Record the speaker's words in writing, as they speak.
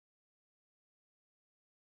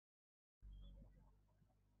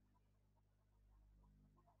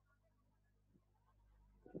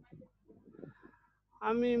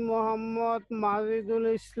আমি মোহাম্মদ মাজিদুল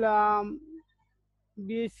ইসলাম,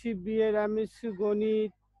 BSc BEd MSc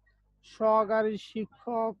গণিত, সহকারী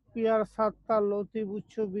শিক্ষক, পিয়ার সাত্তার লতিফ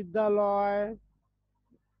উচ্চ বিদ্যালয়।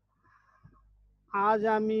 আজ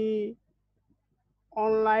আমি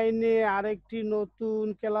অনলাইনে আরেকটি নতুন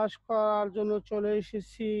ক্লাস করার জন্য চলে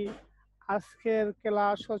এসেছি। আজকের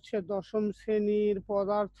ক্লাস হচ্ছে দশম শ্রেণীর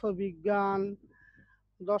পদার্থ বিজ্ঞান।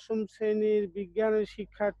 দশম শ্রেণীর বিজ্ঞানের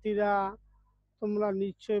শিক্ষার্থীরা, তোমরা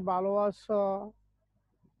নিশ্চয়ই ভালো আছো।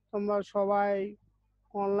 তোমরা সবাই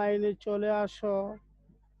অনলাইনে চলে আসো।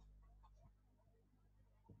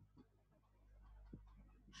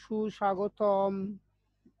 সুস্বাগতম।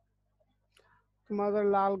 তোমাদের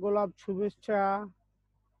লাল গোলাপ শুভেচ্ছা।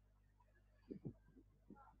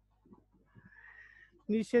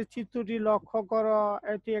 নিচের চিত্রটি লক্ষ্য করো,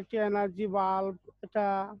 এটি একটি এনার্জি বাল্ব। এটা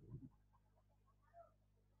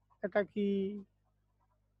এটা কি?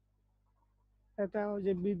 এটা ওই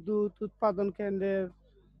যে বিদ্যুৎ উৎপাদন কেন্দ্রের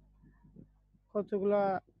কতগুলা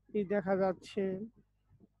দেখা যাচ্ছে।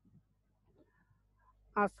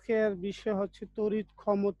 আজকের বিষয় হচ্ছে তড়িৎ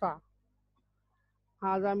ক্ষমতা।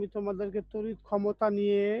 আজ আমি তোমাদেরকে তড়িৎ ক্ষমতা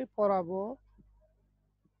নিয়ে পড়াবো।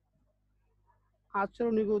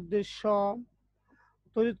 আচরণিক উদ্দেশ্য,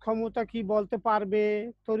 তড়িৎ ক্ষমতা কি বলতে পারবে,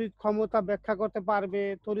 তড়িৎ ক্ষমতা ব্যাখ্যা করতে পারবে,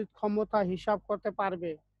 তড়িৎ ক্ষমতা হিসাব করতে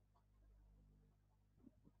পারবে।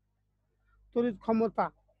 তড়িৎ ক্ষমতা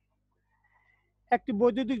একটি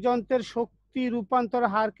বৈদ্যুতিক যন্ত্রের শক্তি রূপান্তর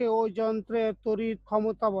হারকে ওই যন্ত্রের তড়িৎ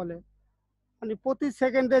ক্ষমতা বলে। মানে প্রতি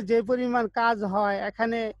সেকেন্ডে যে পরিমাণ কাজ হয়,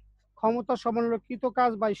 এখানে ক্ষমতা সমান হলো কৃত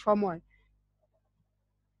কাজ বাই সময়।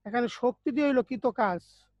 এখানে শক্তি দিয়ে হইলো কৃত কাজ।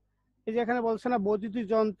 এই যে এখানে বলছে না, বৈদ্যুতিক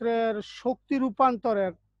যন্ত্রের শক্তি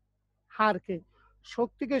রূপান্তরের হারকে,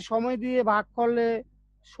 শক্তিকে সময় দিয়ে ভাগ করলে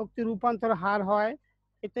শক্তি রূপান্তর হার হয়।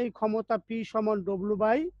 এটাই ক্ষমতা পি সমান ডব্লু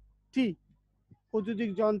বাই টি।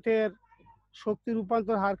 বৈদ্যুতিক যন্ত্রের শক্তি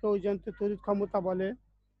রূপান্তর হারকে ওই যন্ত্রের তড়িৎ ক্ষমতা বলে।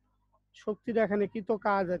 শক্তির এখানে কৃত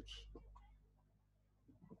কাজ আর কি।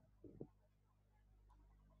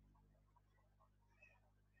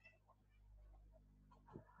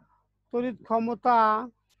 তড়িৎ ক্ষমতা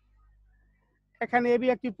এখানে এবি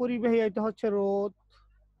একটি পরিবাহী, এটা হচ্ছে রোধ।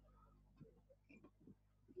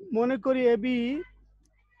 মনে করি এবি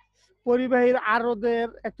পরিবাহীর আর রোধের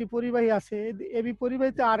একটি পরিবাহী আছে, এবি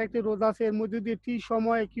পরিবাহীতে আর একটি রোধ আছে, এর মধ্যে দিয়ে টি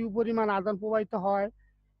সময়ে কিউ পরিমাণ আদান প্রবাহিত হয়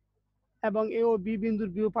এবং এ ও বি বিন্দুর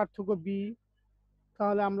বিভব পার্থক্য বি।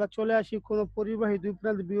 তাহলে আমরা চলে আসি, কোনো পরিবাহী দুই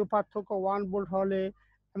প্রান্তের বিভব পার্থক্য 1 ভোল্ট হলে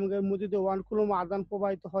এবং এর মধ্যে দিয়ে 1 কুলম আদান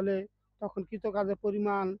প্রবাহিত হলে তখন কৃত কাজের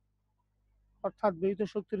পরিমাণ অর্থাৎ ব্যয়িত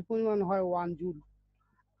শক্তির পরিমাণ হয় 1 জুল।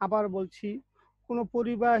 আবার বলছি, কোনো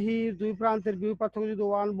পরিবাহীর দুই প্রান্তের বিভব পার্থক্য যদি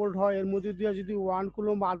 1 ভোল্ট হয়, এর মধ্যে দিয়ে যদি 1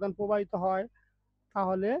 কুলম আদান প্রবাহিত হয়,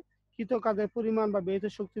 তাহলে কৃত কাজের পরিমাণ বা ব্যয়িত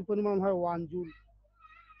শক্তির পরিমাণ হয় 1 জুল।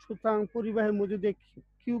 সুতরাং পরিবাহীর মধ্যে দিয়ে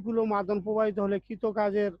কিউ কুলম আদান প্রবাহিত হলে কৃত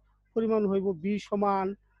কাজের পরিমাণ হইব বি সমান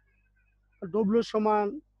ডব্লিউ সমান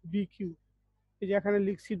বি কিউ। এই যে এখানে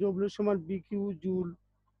লিখছি ডব্লিউ সমান বি কিউ জুল,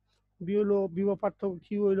 বি হলো বিভব পার্থক্য,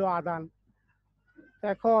 কিউ হইলো আদান।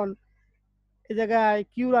 এখন এই জায়গায়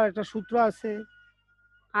কিউর আর একটা সূত্র আছে,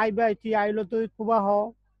 আই বাই টি। আই হলো তড়িৎ প্রবাহ,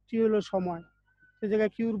 টি হলো সময়। সেই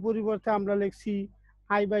জায়গায় কিউর পরিবর্তে আমরা লিখছি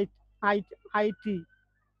I by I, I T,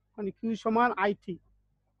 মানে কিউ সমান আই টি।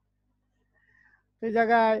 এই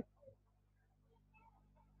জায়গায়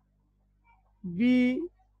বি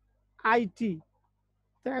আই টি।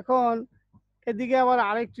 তো এখন এদিকে আবার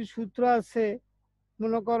আরেকটি সূত্র আছে,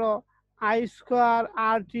 মনে করো I square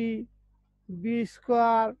R T B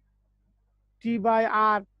square T by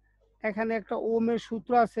আর। এখানে একটা ওমের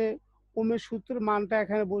সূত্র আছে, ওমের সূত্রের মানটা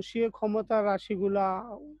এখানে বসিয়ে ক্ষমতার রাশিগুলা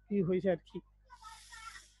কি হয়েছে আর কি।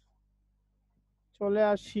 চলে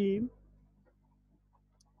আসি,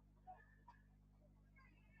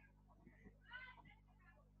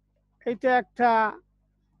 এটা একটা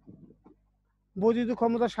বৈদ্যুতিক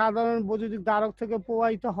ক্ষমতা সাধারণ বৈদ্যুতিক ধারক থেকে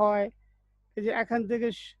প্রবাহিত হয়। এই যে এখান থেকে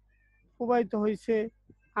প্রবাহিত হয়েছে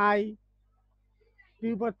আই, বি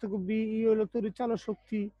পার্থক্য বি, ই হলো তড়িৎচালক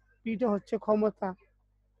শক্তি, পিটা হচ্ছে ক্ষমতা।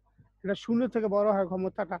 এটা শূন্য থেকে বড় হয়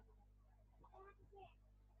ক্ষমতাটা।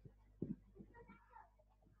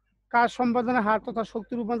 কাজ সম্পাদনের হার তথা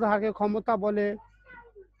শক্তি রূপান্তর হারকে ক্ষমতা বলে।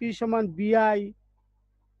 পি সমান বিআই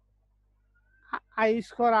আই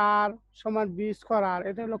স্কোয়ার আর সমান বি স্কোয়ার আর।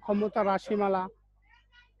 এটা হলো ক্ষমতার রাশিমালা।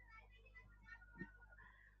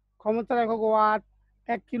 ক্ষমতার একক ওয়াট।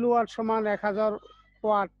 1 কিলোওয়াট সমান 1000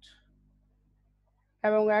 ওয়াট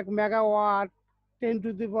এবং 1 মেগাওয়াট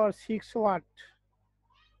 10⁶ ওয়াট।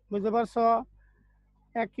 বুঝতে পারছো?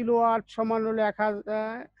 1 কিলোওয়াট সমান হলো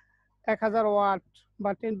 1000 ওয়াট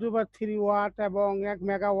বা 10⁵ ওয়াট এবং 1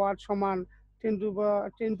 মেগাওয়াট সমান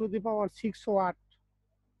 10 to the power 6 ওয়াট।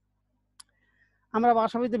 আমরা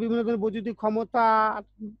বাসাবাড়িতে বিভিন্ন ধরনের বৈদ্যুতিক ক্ষমতা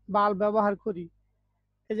বাল্ব ব্যবহার করি।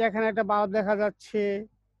 এই যে এখানে একটা বাল্ব দেখা যাচ্ছে,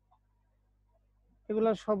 এগুলো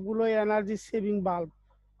সবগুলোই এনার্জি সেভিং বাল্ব,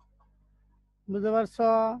 বুঝতে পারছ?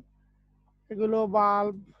 এগুলো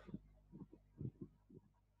বাল্ব।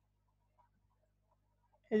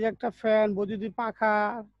 এই যে একটা ফ্যান, বৈদ্যুতিক পাখা,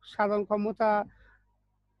 সাধারণ ক্ষমতা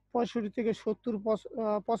 65 থেকে 70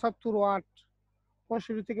 75 ওয়াট,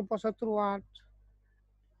 65 থেকে 75 ওয়াট।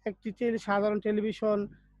 একটি সাধারণ টেলিভিশন,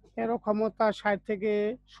 এরও ক্ষমতা 60 থেকে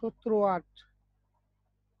 70 ওয়াট।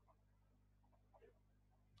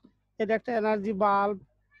 এটা একটা এনার্জি বাল্ব,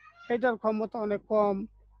 এটার ক্ষমতা অনেক কম,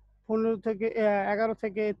 15 থেকে 11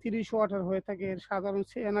 থেকে 30 ওয়াটের হয়ে থাকে এর সাধারণ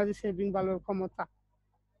এনার্জি সেভিং বাল্বের ক্ষমতা।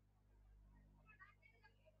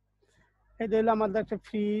 এটা হলো আমাদের একটা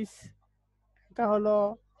ফ্রিজ, এটা হলো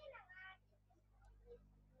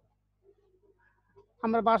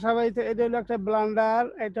আমরা বাসা বাড়িতে, এটা হলো একটা ব্লান্ডার,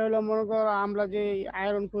 এটা হলো মনে করো আমরা যে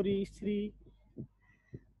আয়রন করি, ইস্ত্রি।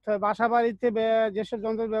 তো বাসা বাড়িতে যেসব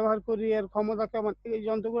যন্ত্র ব্যবহার করি এর ক্ষমতা কেমন, এই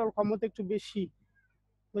যন্ত্রগুলোর ক্ষমতা একটু বেশি,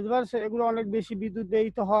 বুঝতে পারছো? এগুলো অনেক বেশি বিদ্যুৎ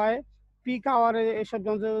ব্যয়িত হয়। পিক আওয়ারে এসব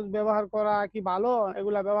যন্ত্র ব্যবহার করা কি ভালো?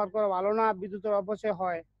 এগুলা ব্যবহার করা ভালো না, বিদ্যুতের অপচয়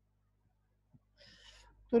হয়।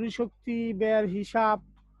 তড়িৎ শক্তি ব্যয়ের হিসাব,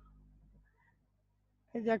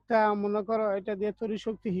 এই যে একটা মনে করো এটা দিয়ে তড়িৎ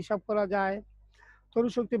শক্তি হিসাব করা যায়।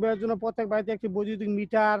 তড়িৎ শক্তি ব্যয়ের জন্য প্রত্যেক বাড়িতে একটি বৈদ্যুতিক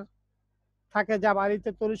মিটার থাকে, যা বাড়িতে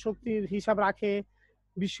তড়িৎ শক্তির হিসাব রাখে।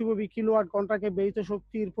 বিশ্বব্যাপী কিলোওয়াট ঘন্টাকে ব্যয়িত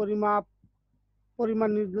শক্তির পরিমাণ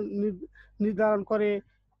নির্ধারণ করে।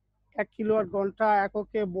 1 কিলোওয়াট ঘন্টা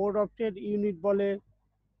এককে বোর্ড অফ ট্রেড ইউনিট বলে।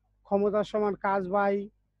 ক্ষমতা সমান কাজ বাই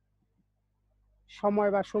সময়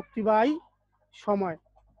বা শক্তি বাই সময়।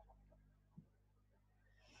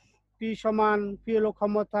 পি সমান, পি হলো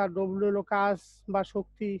ক্ষমতা, ডব্লিউ হলো কাজ বা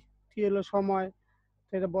শক্তি, টি হলো সময়।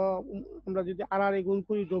 সেটা আমরা যদি আর গুণ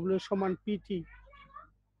করি, ডব্লিউ সমান পিটি,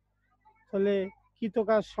 তাহলে কৃত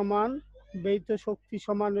কাজ সমান ব্যয়িত শক্তি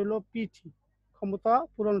সমান হলো পিটি, ক্ষমতা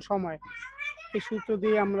পূরণ সময়। এই সূত্র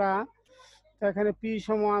দিয়ে আমরা এখানে পি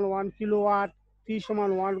সমান 1 কিলোওয়াট, টি সমান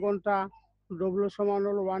 1 ঘন্টা, ডব্লিউ সমান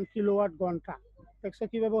হলো 1 কিলোওয়াট ঘন্টা। দেখছো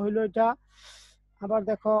কিভাবে হইলো এটা? আবার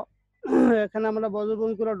দেখো এখানে আমরা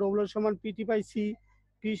বজ্রগুণ করে ডব্লিউ সমান পিটি পাইছি,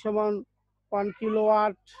 পি সমান 1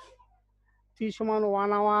 কিলোওয়াট, টি সমান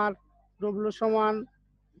 1 আওয়ার, ডব্লিউ সমান,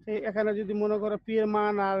 এখানে যদি মনে করো পি এর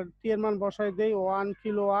মান আর টি এর মান বসাই দেই 1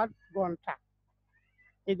 কিলোওয়াট ঘন্টা,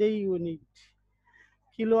 এটাই ইউনিট।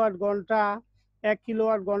 কিলোওয়াট ঘন্টা, 1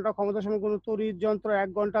 কিলোওয়াট ঘন্টা ক্ষমতা সমান কোনো তড়িৎ যন্ত্র 1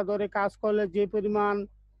 ঘন্টা ধরে কাজ করলে যে পরিমাণ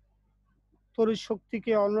তড়িৎ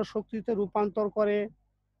শক্তিকে অন্য শক্তিতে রূপান্তর করে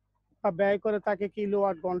বা ব্যয় করে তাকে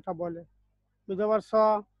কিলোওয়াট ঘন্টা বলে, বুঝতে পারছ?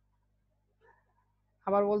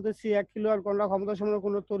 আবার বলতেছি, 1 কিলোওয়াট ঘন্টা ক্ষমতা সমান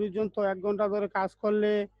কোনো তড়িৎ যন্ত্র 1 ঘন্টা ধরে কাজ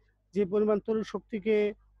করলে যে পরিমাণ তড়িৎ শক্তিকে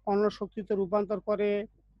অন্য শক্তিতে রূপান্তর করে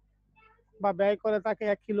বা ব্যয় করে তাকে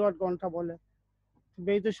 1 কিলোওয়াট ঘন্টা বলে।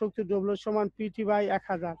 ব্যয়িত শক্তি ডব্লিউ সমান পিটি বাই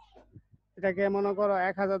 1000। এটাকে মনে করো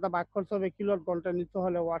 1000 ভাগ করতে হবে কিলোওয়াট ঘন্টা নিতে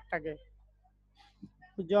হলে ওয়াটটাকে,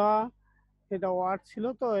 যা এটা ওয়াট ছিল,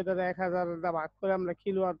 তো এটা 1000 ভাগ করে আমরা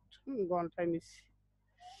কিলোওয়াট ঘন্টায় নিচ্ছি।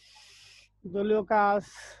 দলীয় কাজ,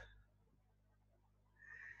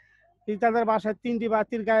 তাদের বাসায় 3টি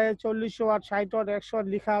বাতির গায়ে 40 ওয়াট, 60 ওয়াট, 100 ওয়াট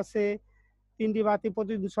লেখা আছে। 3টি বাতি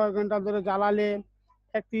প্রতিদিন 6 ঘন্টা ধরে জ্বালালে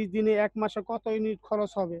 31 দিনে 1 মাসে কত ইউনিট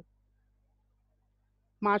খরচ হবে?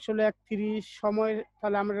 মাস হলো 31, সময়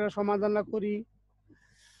তাহলে আমরা এটা সমাধান করি।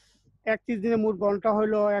 31 দিনে মোট ঘন্টা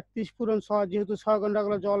হলো 31 পূরণ 6, যেহেতু 6 ঘন্টা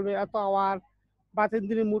করে জ্বলবে এত আওয়ার। বাতির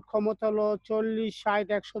দিনে মোট ক্ষমতা হলো 40, 60,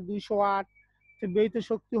 100, 200 ওয়াট। ব্যয়িত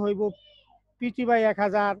শক্তি হইব পিটি বাই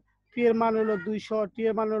 1000, পি এর মান হলো 200, টি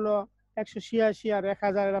এর মান হলো 186 আর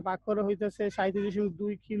 1000 এরা ভাগ করে হইতেছে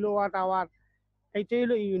 37.2 কিলোওয়াট আওয়ার। এইটাই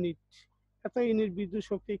হলো ইউনিট। এত ইউনিট বিদ্যুৎ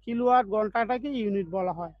শক্তি। কিলোওয়াট ঘন্টাটাকে ইউনিট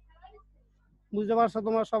বলা হয়, বুঝতে পারছো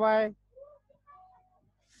তোমরা সবাই?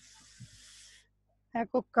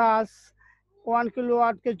 একক কাজ, 1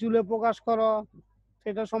 কিলোওয়াটকে জুলে প্রকাশ করো,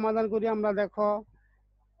 সেটা সমাধান করি আমরা। দেখো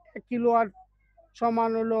 1 কিলোওয়াট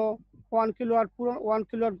সমান হলো 1 কিলোওয়াট পূরণ, 1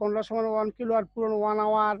 কিলোওয়াট ঘন্টা সমান 1 কিলোওয়াট পূরণ 1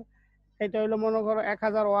 আওয়ার। এটা হলো মনে করো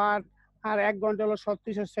 1000 ওয়াট, আর 1 ঘন্টা হলো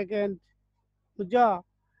 3600 সেকেন্ড, বুঝছো?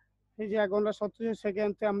 এই যে 1 ঘন্টা 3600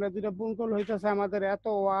 সেকেন্ড, আমরা দুটো গুণ করলে হইতেছে আমাদের এত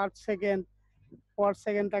ওয়াট সেকেন্ড। ওয়াট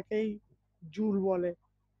সেকেন্ডটাকেই জুল বলে,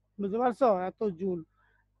 বুঝতে পারছো? এত জুল,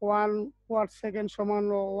 1 ওয়াট সেকেন্ড সমান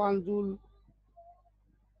 1 জুল,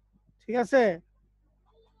 ঠিক আছে?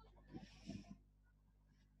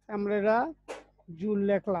 আমরা এটা জুল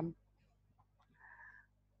লিখলাম।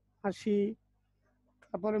 আসি,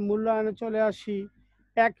 তারপরে মূল্যায়নে চলে আসি।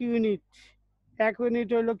 1 ইউনিট, 1 ইউনিট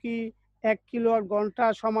হইলো কি 1 কিলোওয়াট ঘন্টা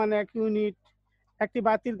সমান 1 ইউনিট। একটি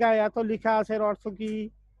বাতির গায়ে এত লেখা আছে, এর অর্থ কি?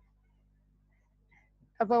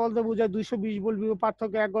 এত বলতে বোঝায় 220 ভোল্ট বিভব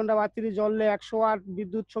পার্থক্য 1 ঘন্টা বাতি জ্বললে 100 ওয়াট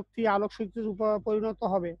বিদ্যুৎ শক্তি আলোক শক্তির পরিণত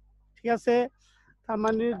হবে। ঠিক আছে? তার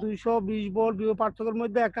মানে 220 ভোল্ট বিভব পার্থক্যের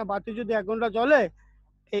মধ্যে একটা বাতি যদি 1 ঘন্টা জ্বলে,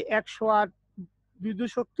 এই 100 ওয়াট বিদ্যুৎ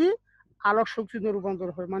শক্তি আলোক শক্তিতে রূপান্তর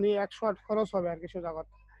হবে, মানে 100 ওয়াট খরচ হবে আর কি সোজা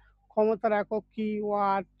কথা। ক্ষমতার একক কি?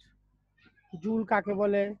 ওয়াট। জুল কাকে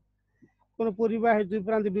বলে? কোন পরিবাহীর দুই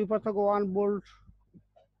প্রান্তে বিভব পার্থক্য 1 ভোল্ট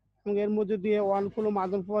এবং এর মধ্যে দিয়ে 1 কুলম্ব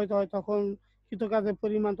আধান প্রবাহিত হয়, তখন কৃতকাজের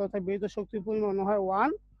পরিমাণ তথা ব্যয়িত শক্তির পরিমাণ হয়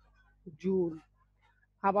 1 জুল।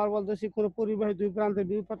 আবার বলতেছি, কোন পরিবাহী দুই প্রান্তে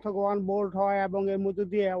বিভব পার্থক্য 1 ভোল্ট হয় এবং এর মধ্যে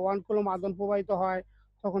দিয়ে 1 কুলম্ব আধান প্রবাহিত হয়,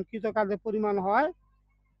 তখন কৃতকাজের পরিমাণ হয়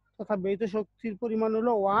তথা ব্যয়িত শক্তির পরিমাণ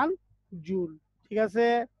হলো 1 জুল। ঠিক আছে?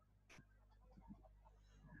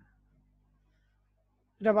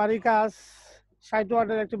 এটা বাড়ির কাজ। 60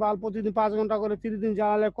 ওয়াটের একটি বাল্ব প্রতিদিন 5 ঘন্টা করে 30 দিন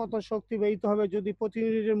জ্বালালে কত শক্তি ব্যয়িত হবে? যদি প্রতি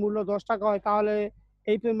ইউনিটের মূল্য 10 টাকা হয়, তাহলে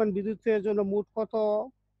এই পরিমাণ বিদ্যুতের জন্য মোট কত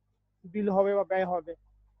বিল হবে বা ব্যয় হবে?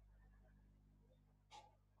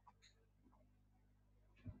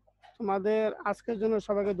 তোমাদের আজকের জন্য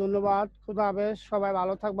সবাইকে ধন্যবাদ। খুদা হাফেজ। সবাই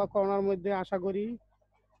ভালো থাকবা করোনার মধ্যে, আশা করি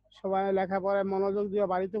সবাই লেখাপড়ায় মনোযোগ দিয়ে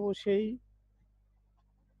বাড়িতে বসেই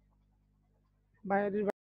বাইরের